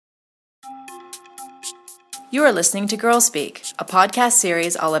You are listening to Girl Speak, a podcast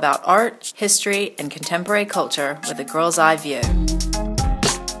series all about art, history, and contemporary culture with a girl's eye view.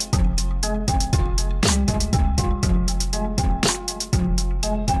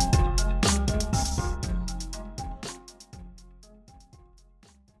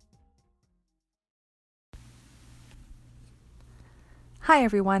 Hi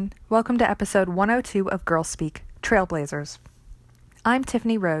everyone, welcome to episode 102 of Girl Speak, Trailblazers. I'm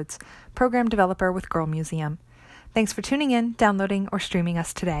Tiffany Rhodes, program developer with Girl Museum. Thanks for tuning in, downloading, or streaming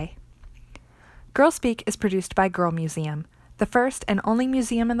us today. Girl Speak is produced by Girl Museum, the first and only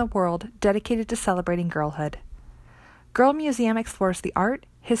museum in the world dedicated to celebrating girlhood. Girl Museum explores the art,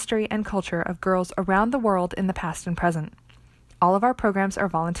 history, and culture of girls around the world in the past and present. All of our programs are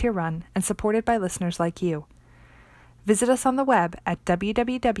volunteer-run and supported by listeners like you. Visit us on the web at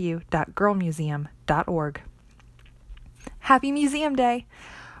www.girlmuseum.org. Happy Museum Day!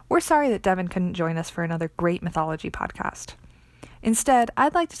 We're sorry that Devin couldn't join us for another great mythology podcast. Instead,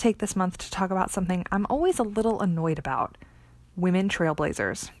 I'd like to take this month to talk about something I'm always a little annoyed about: women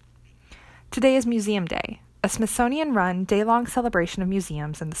trailblazers. Today is Museum Day, a Smithsonian-run day-long celebration of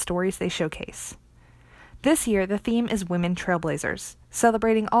museums and the stories they showcase. This year, the theme is Women Trailblazers,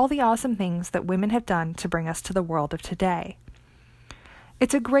 celebrating all the awesome things that women have done to bring us to the world of today.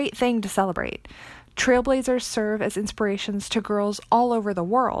 It's a great thing to celebrate. Trailblazers serve as inspirations to girls all over the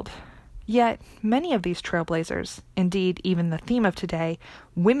world. Yet, many of these trailblazers, indeed even the theme of today,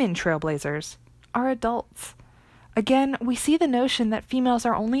 women trailblazers, are adults. Again, we see the notion that females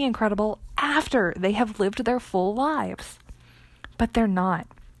are only incredible after they have lived their full lives. But they're not.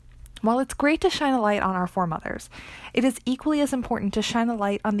 While it's great to shine a light on our foremothers, it is equally as important to shine a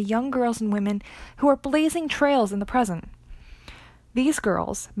light on the young girls and women who are blazing trails in the present. These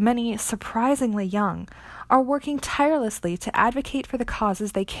girls, many surprisingly young, are working tirelessly to advocate for the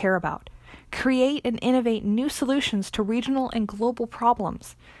causes they care about, create and innovate new solutions to regional and global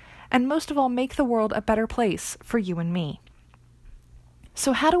problems, and most of all make the world a better place for you and me.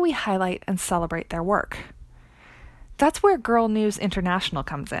 So how do we highlight and celebrate their work? That's where Girl News International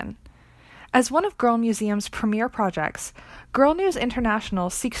comes in. As one of Girl Museum's premier projects, Girl News International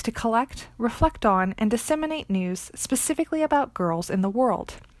seeks to collect, reflect on, and disseminate news specifically about girls in the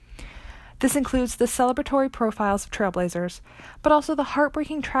world. This includes the celebratory profiles of trailblazers, but also the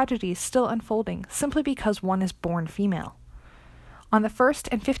heartbreaking tragedies still unfolding simply because one is born female. On the 1st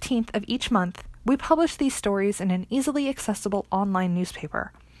and 15th of each month, we publish these stories in an easily accessible online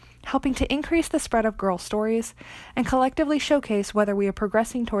newspaper, helping to increase the spread of girl stories and collectively showcase whether we are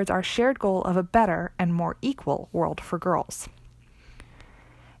progressing towards our shared goal of a better and more equal world for girls.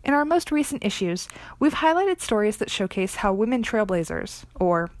 In our most recent issues, we've highlighted stories that showcase how women trailblazers,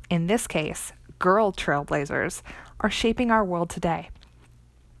 or in this case, girl trailblazers, are shaping our world today.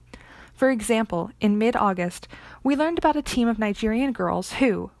 For example, in mid-August, we learned about a team of Nigerian girls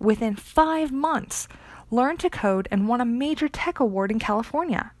who, within 5 months, learned to code and won a major tech award in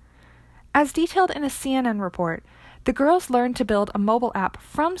California. As detailed in a CNN report, the girls learned to build a mobile app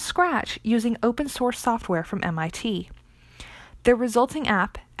from scratch using open-source software from MIT. Their resulting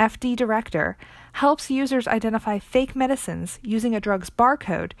app, FD Director, helps users identify fake medicines using a drug's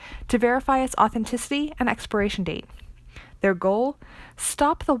barcode to verify its authenticity and expiration date. Their goal?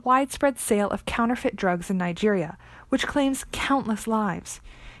 Stop the widespread sale of counterfeit drugs in Nigeria, which claims countless lives,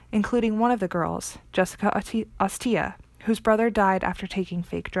 including one of the girls, Jessica Ostia, whose brother died after taking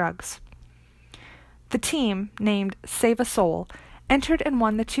fake drugs. The team, named Save a Soul, entered and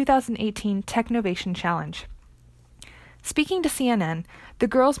won the 2018 Technovation Challenge. Speaking to CNN, the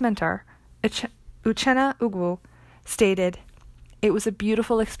girls' mentor, Uchenna Ugwu, stated, "It was a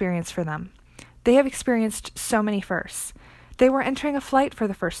beautiful experience for them. They have experienced so many firsts. They were entering a flight for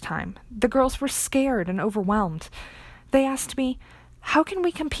the first time. The girls were scared and overwhelmed. They asked me, 'How can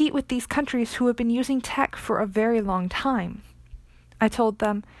we compete with these countries who have been using tech for a very long time?' I told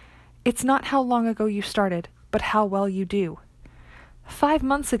them, 'It's not how long ago you started, but how well you do.' 5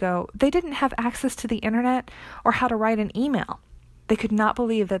 months ago, they didn't have access to the internet or how to write an email. They could not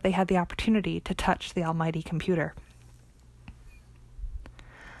believe that they had the opportunity to touch the almighty computer."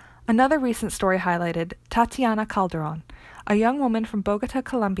 Another recent story highlighted Tatiana Calderon, a young woman from Bogota,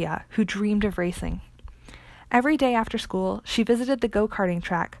 Colombia, who dreamed of racing. Every day after school, she visited the go-karting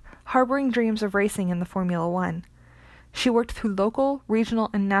track, harboring dreams of racing in the Formula One. She worked through local, regional,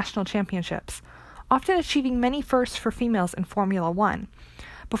 and national championships, often achieving many firsts for females in Formula One,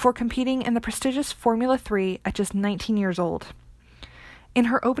 before competing in the prestigious Formula 3 at just 19 years old. In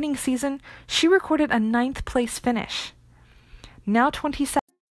her opening season, she recorded a 9th-place finish. Now 27.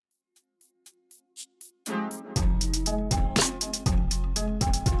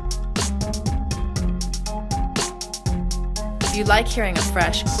 If you like hearing a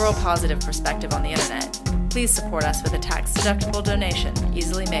fresh, girl-positive perspective on the internet, please support us with a tax-deductible donation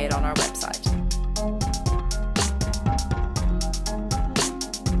easily made on our website.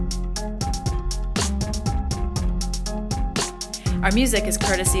 Our music is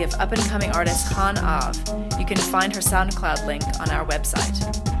courtesy of up-and-coming artist Han Av. You can find her SoundCloud link on our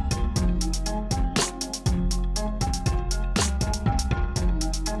website.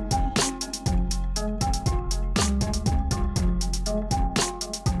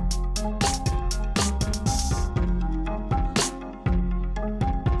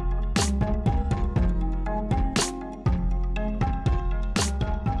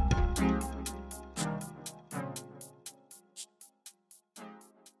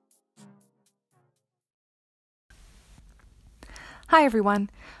 Hi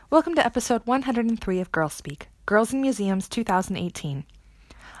everyone, welcome to episode 103 of Girl Speak, Girls in Museums 2018.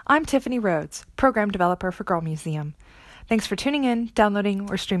 I'm Tiffany Rhodes, program developer for Girl Museum. Thanks for tuning in, downloading,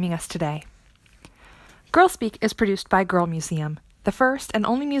 or streaming us today. Girl Speak is produced by Girl Museum, the first and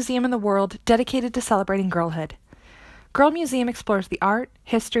only museum in the world dedicated to celebrating girlhood. Girl Museum explores the art,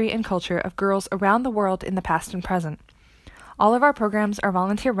 history, and culture of girls around the world in the past and present. All of our programs are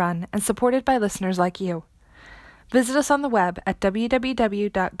volunteer-run and supported by listeners like you. Visit us on the web at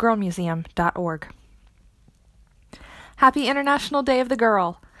www.girlmuseum.org. Happy International Day of the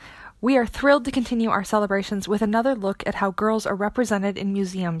Girl! We are thrilled to continue our celebrations with another look at how girls are represented in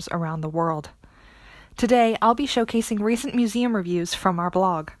museums around the world. Today, I'll be showcasing recent museum reviews from our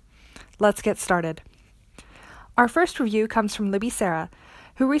blog. Let's get started. Our first review comes from Libby Sarah,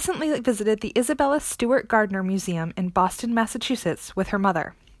 who recently visited the Isabella Stewart Gardner Museum in Boston, Massachusetts with her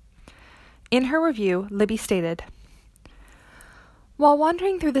mother. In her review, Libby stated, "While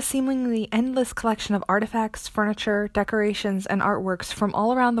wandering through the seemingly endless collection of artifacts, furniture, decorations, and artworks from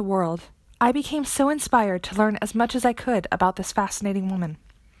all around the world, I became so inspired to learn as much as I could about this fascinating woman.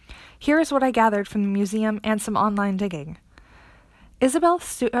 Here is what I gathered from the museum and some online digging. Isabel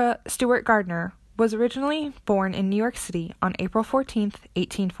Stewart Gardner was originally born in New York City on April 14,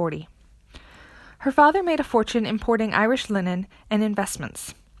 1840. Her father made a fortune importing Irish linen and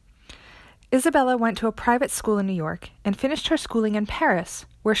investments. Isabella went to a private school in New York and finished her schooling in Paris,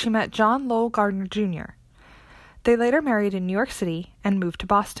 where she met John Lowell Gardner, Jr. They later married in New York City and moved to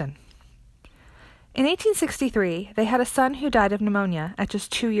Boston. In 1863, they had a son who died of pneumonia at just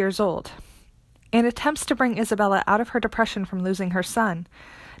 2 years old. In attempts to bring Isabella out of her depression from losing her son,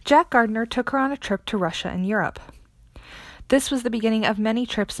 Jack Gardner took her on a trip to Russia and Europe. This was the beginning of many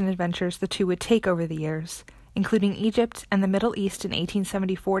trips and adventures the two would take over the years, including Egypt and the Middle East in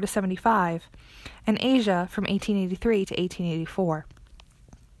 1874 to 75, and Asia from 1883 to 1884.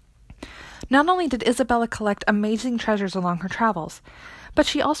 Not only did Isabella collect amazing treasures along her travels, but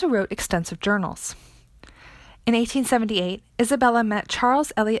she also wrote extensive journals. In 1878, Isabella met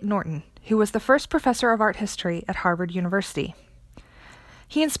Charles Eliot Norton, who was the first professor of art history at Harvard University.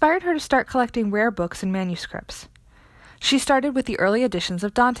 He inspired her to start collecting rare books and manuscripts. She started with the early editions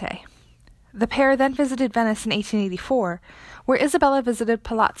of Dante. The pair then visited Venice in 1884, where Isabella visited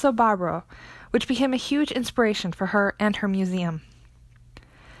Palazzo Barbaro, which became a huge inspiration for her and her museum.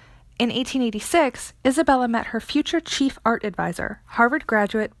 In 1886, Isabella met her future chief art advisor, Harvard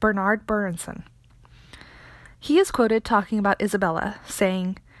graduate Bernard Berenson. He is quoted talking about Isabella,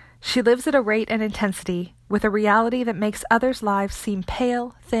 saying, "She lives at a rate and intensity, with a reality that makes others' lives seem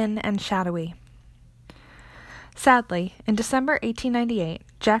pale, thin, and shadowy." Sadly, in December 1898,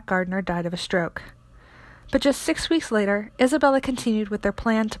 Jack Gardner died of a stroke. But just 6 weeks later, Isabella continued with their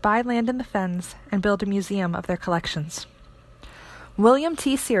plan to buy land in the Fens and build a museum of their collections. William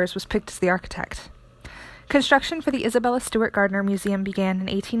T. Sears was picked as the architect. Construction for the Isabella Stewart Gardner Museum began in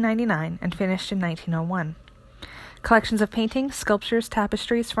 1899 and finished in 1901. Collections of paintings, sculptures,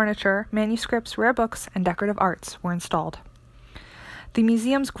 tapestries, furniture, manuscripts, rare books, and decorative arts were installed. The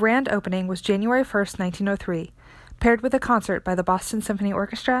museum's grand opening was January 1, 1903, paired with a concert by the Boston Symphony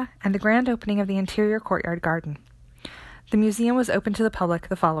Orchestra and the grand opening of the interior courtyard garden. The museum was open to the public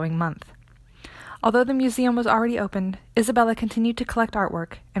the following month. Although the museum was already opened, Isabella continued to collect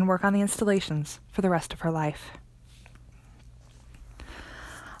artwork and work on the installations for the rest of her life.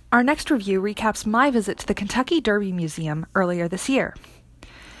 Our next review recaps my visit to the Kentucky Derby Museum earlier this year.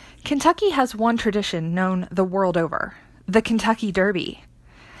 Kentucky has one tradition known the world over, the Kentucky Derby.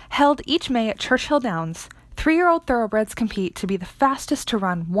 Held each May at Churchill Downs, 3-year-old thoroughbreds compete to be the fastest to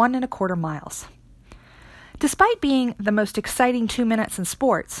run 1.25 miles. Despite being the most exciting 2 minutes in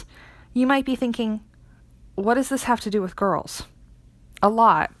sports, you might be thinking, what does this have to do with girls? A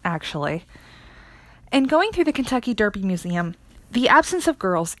lot, actually. In going through the Kentucky Derby Museum, the absence of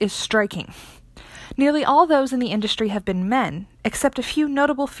girls is striking. Nearly all those in the industry have been men, except a few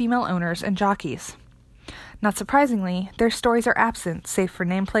notable female owners and jockeys. Not surprisingly, their stories are absent save for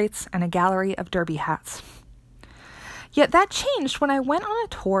nameplates and a gallery of derby hats. Yet that changed when I went on a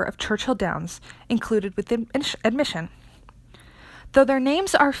tour of Churchill Downs, included with admission. Though their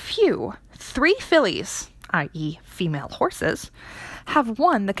names are few, 3 fillies, i.e. female horses, have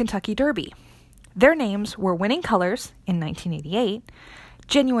won the Kentucky Derby. Their names were Winning Colors in 1988,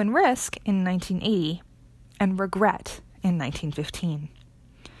 Genuine Risk in 1980, and Regret in 1915.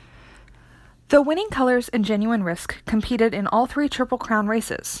 Though Winning Colors and Genuine Risk competed in all 3 Triple Crown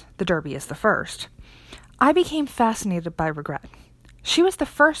races, the Derby is the first, I became fascinated by Regret. She was the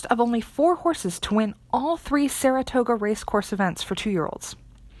first of only 4 horses to win all 3 Saratoga racecourse events for 2-year-olds.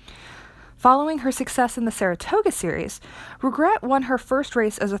 Following her success in the Saratoga Series, Regret won her first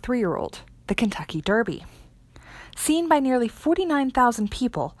race as a 3-year-old, the Kentucky Derby. Seen by nearly 49,000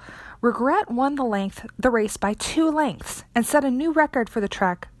 people, Regret won the race by 2 lengths and set a new record for the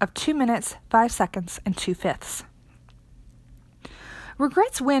track of 2 minutes, 5 seconds, and 2/5.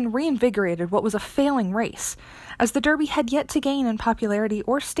 Regret's win reinvigorated what was a failing race, as the Derby had yet to gain in popularity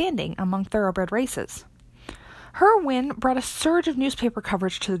or standing among thoroughbred races. Her win brought a surge of newspaper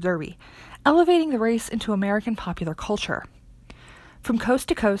coverage to the Derby, elevating the race into American popular culture. From coast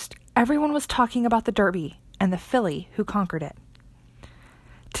to coast, everyone was talking about the Derby and the filly who conquered it.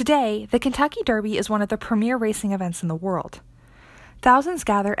 Today, the Kentucky Derby is one of the premier racing events in the world. Thousands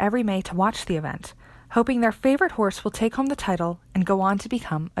gather every May to watch the event, hoping their favorite horse will take home the title and go on to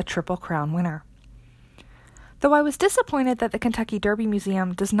become a Triple Crown winner. Though I was disappointed that the Kentucky Derby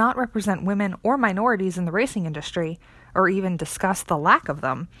Museum does not represent women or minorities in the racing industry, or even discuss the lack of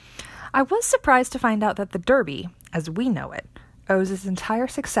them, I was surprised to find out that the Derby, as we know it, owes its entire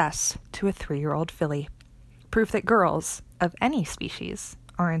success to a 3-year-old filly. Proof that girls, of any species,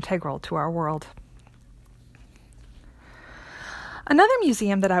 are integral to our world. Another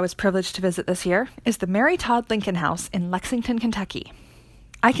museum that I was privileged to visit this year is the Mary Todd Lincoln House in Lexington, Kentucky.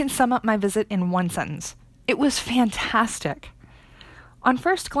 I can sum up my visit in one sentence. It was fantastic. On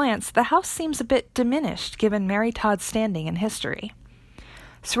first glance, the house seems a bit diminished given Mary Todd's standing in history.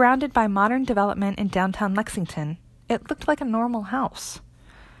 Surrounded by modern development in downtown Lexington, it looked like a normal house.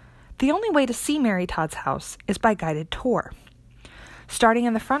 The only way to see Mary Todd's house is by guided tour. Starting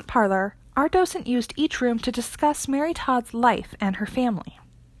in the front parlor, our docent used each room to discuss Mary Todd's life and her family.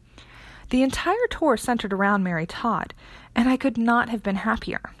 The entire tour centered around Mary Todd, and I could not have been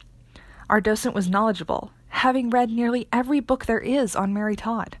happier. Our docent was knowledgeable, having read nearly every book there is on Mary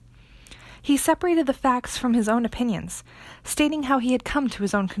Todd. He separated the facts from his own opinions, stating how he had come to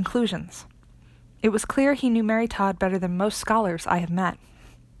his own conclusions. It was clear he knew Mary Todd better than most scholars I have met.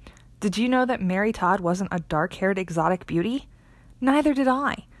 Did you know that Mary Todd wasn't a dark-haired exotic beauty? Neither did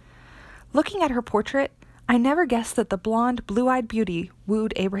I. Looking at her portrait, I never guessed that the blonde, blue-eyed beauty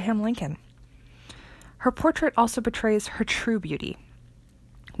wooed Abraham Lincoln. Her portrait also betrays her true beauty: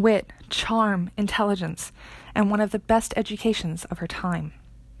 wit, charm, intelligence, and one of the best educations of her time.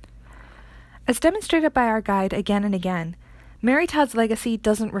 As demonstrated by our guide again and again, Mary Todd's legacy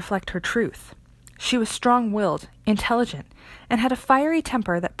doesn't reflect her truth. She was strong-willed, intelligent, and had a fiery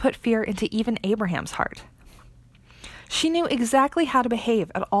temper that put fear into even Abraham's heart. She knew exactly how to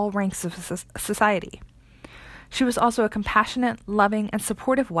behave at all ranks of society. She was also a compassionate, loving, and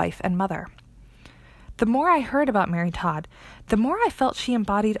supportive wife and mother. The more I heard about Mary Todd, the more I felt she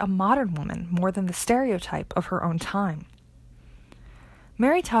embodied a modern woman more than the stereotype of her own time.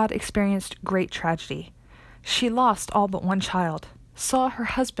 Mary Todd experienced great tragedy. She lost all but one child, saw her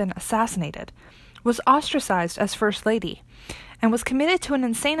husband assassinated, was ostracized as First Lady, and was committed to an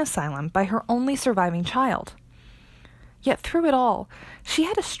insane asylum by her only surviving child. Yet through it all, she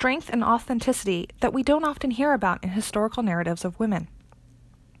had a strength and authenticity that we don't often hear about in historical narratives of women.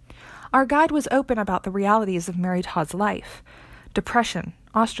 Our guide was open about the realities of Mary Todd's life: depression,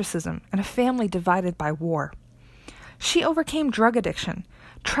 ostracism, and a family divided by war. She overcame drug addiction,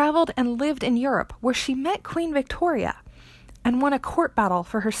 traveled and lived in Europe, where she met Queen Victoria, and won a court battle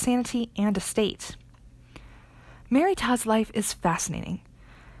for her sanity and estate. Mary Todd's life is fascinating.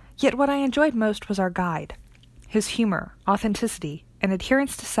 Yet what I enjoyed most was our guide: his humor, authenticity, and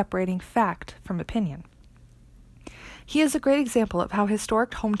adherence to separating fact from opinion. He is a great example of how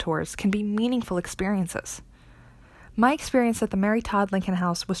historic home tours can be meaningful experiences. My experience at the Mary Todd Lincoln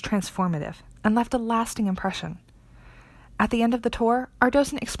House was transformative and left a lasting impression. At the end of the tour, our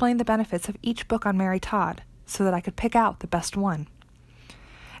docent explained the benefits of each book on Mary Todd so that I could pick out the best one.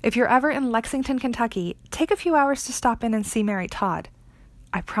 If you're ever in Lexington, Kentucky, take a few hours to stop in and see Mary Todd.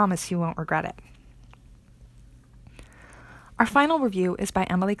 I promise you won't regret it. Our final review is by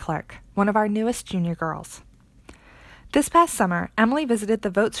Emily Clark, one of our newest junior girls. This past summer, Emily visited the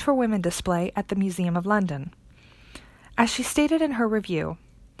Votes for Women display at the Museum of London. As she stated in her review,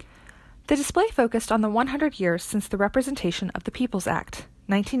 the display focused on the 100 years since the Representation of the People's Act,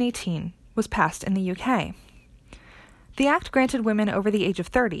 1918, was passed in the UK. The act granted women over the age of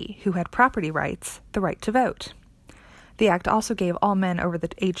 30 who had property rights the right to vote. The act also gave all men over the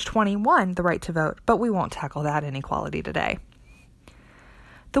age 21 the right to vote, but we won't tackle that inequality today.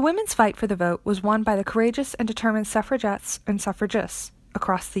 The women's fight for the vote was won by the courageous and determined suffragettes and suffragists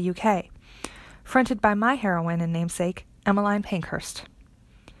across the UK, fronted by my heroine and namesake, Emmeline Pankhurst.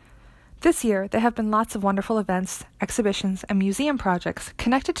 This year, there have been lots of wonderful events, exhibitions, and museum projects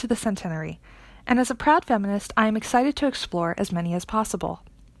connected to the centenary, and as a proud feminist, I am excited to explore as many as possible.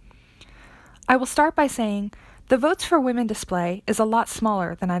 I will start by saying the Votes for Women display is a lot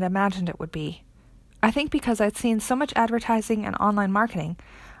smaller than I'd imagined it would be. I think because I'd seen so much advertising and online marketing,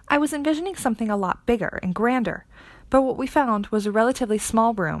 I was envisioning something a lot bigger and grander, but what we found was a relatively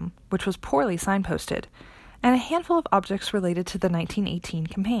small room, which was poorly signposted, and a handful of objects related to the 1918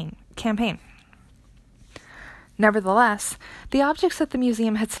 campaign. Nevertheless, the objects that the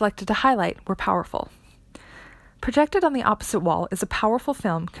museum had selected to highlight were powerful. Projected on the opposite wall is a powerful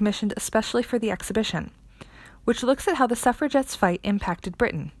film commissioned especially for the exhibition, which looks at how the suffragettes' fight impacted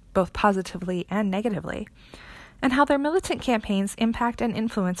Britain, both positively and negatively, and how their militant campaigns impact and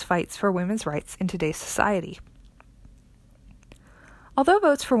influence fights for women's rights in today's society. Although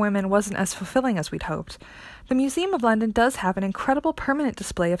Votes for Women wasn't as fulfilling as we'd hoped, the Museum of London does have an incredible permanent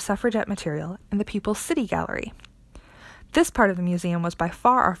display of suffragette material in the People's City Gallery. This part of the museum was by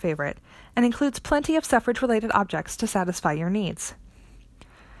far our favorite, and includes plenty of suffrage-related objects to satisfy your needs.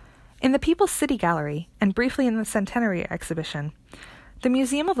 In the People's City Gallery, and briefly in the Centenary exhibition, the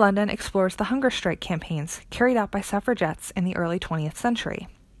Museum of London explores the hunger strike campaigns carried out by suffragettes in the early 20th century.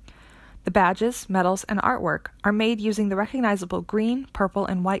 The badges, medals, and artwork are made using the recognizable green, purple,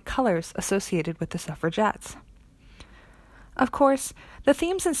 and white colors associated with the suffragettes. Of course, the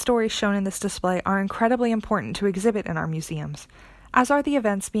themes and stories shown in this display are incredibly important to exhibit in our museums, as are the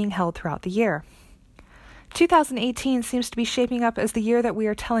events being held throughout the year. 2018 seems to be shaping up as the year that we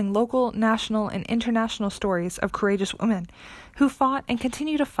are telling local, national, and international stories of courageous women who fought and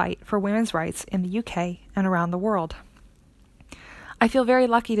continue to fight for women's rights in the UK and around the world. I feel very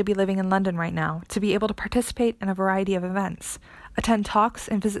lucky to be living in London right now, to be able to participate in a variety of events, attend talks,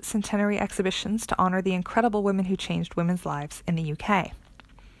 and visit centenary exhibitions to honor the incredible women who changed women's lives in the UK.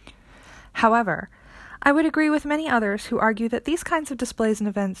 However, I would agree with many others who argue that these kinds of displays and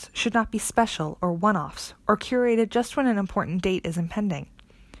events should not be special or one-offs, or curated just when an important date is impending.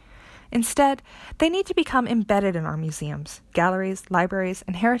 Instead, they need to become embedded in our museums, galleries, libraries,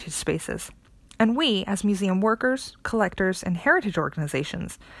 and heritage spaces. And we, as museum workers, collectors, and heritage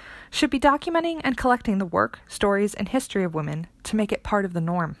organizations, should be documenting and collecting the work, stories, and history of women to make it part of the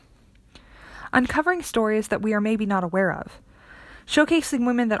norm. Uncovering stories that we are maybe not aware of, showcasing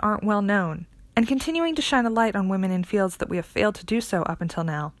women that aren't well known, and continuing to shine a light on women in fields that we have failed to do so up until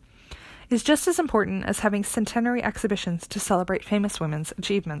now, is just as important as having centenary exhibitions to celebrate famous women's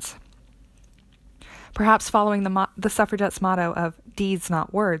achievements. Perhaps following the suffragettes' motto of "deeds,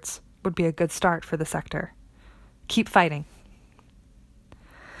 not words" would be a good start for the sector. Keep fighting.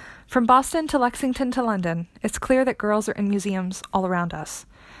 From Boston to Lexington to London, it's clear that girls are in museums all around us.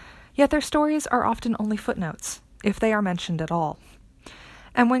 Yet their stories are often only footnotes, if they are mentioned at all.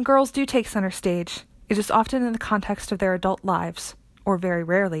 And when girls do take center stage, it is often in the context of their adult lives, or very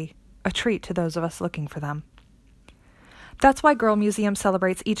rarely, a treat to those of us looking for them. That's why Girl Museum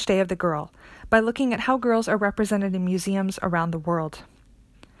celebrates each Day of the Girl, by looking at how girls are represented in museums around the world.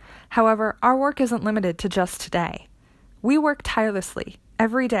 However, our work isn't limited to just today. We work tirelessly,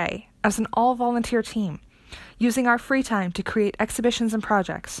 every day, as an all-volunteer team, using our free time to create exhibitions and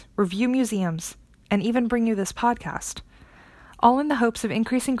projects, review museums, and even bring you this podcast, all in the hopes of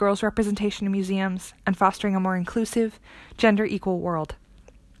increasing girls' representation in museums and fostering a more inclusive, gender-equal world.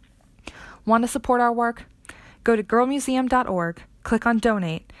 Want to support our work? Go to girlmuseum.org, click on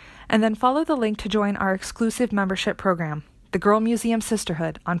Donate, and then follow the link to join our exclusive membership program, the Girl Museum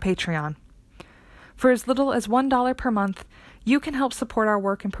Sisterhood, on Patreon. For as little as $1 per month, you can help support our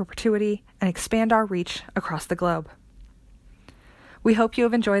work in perpetuity and expand our reach across the globe. We hope you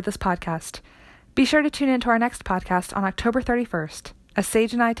have enjoyed this podcast. Be sure to tune in to our next podcast on October 31st, as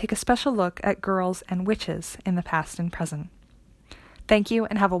Sage and I take a special look at girls and witches in the past and present. Thank you,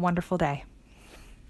 and have a wonderful day.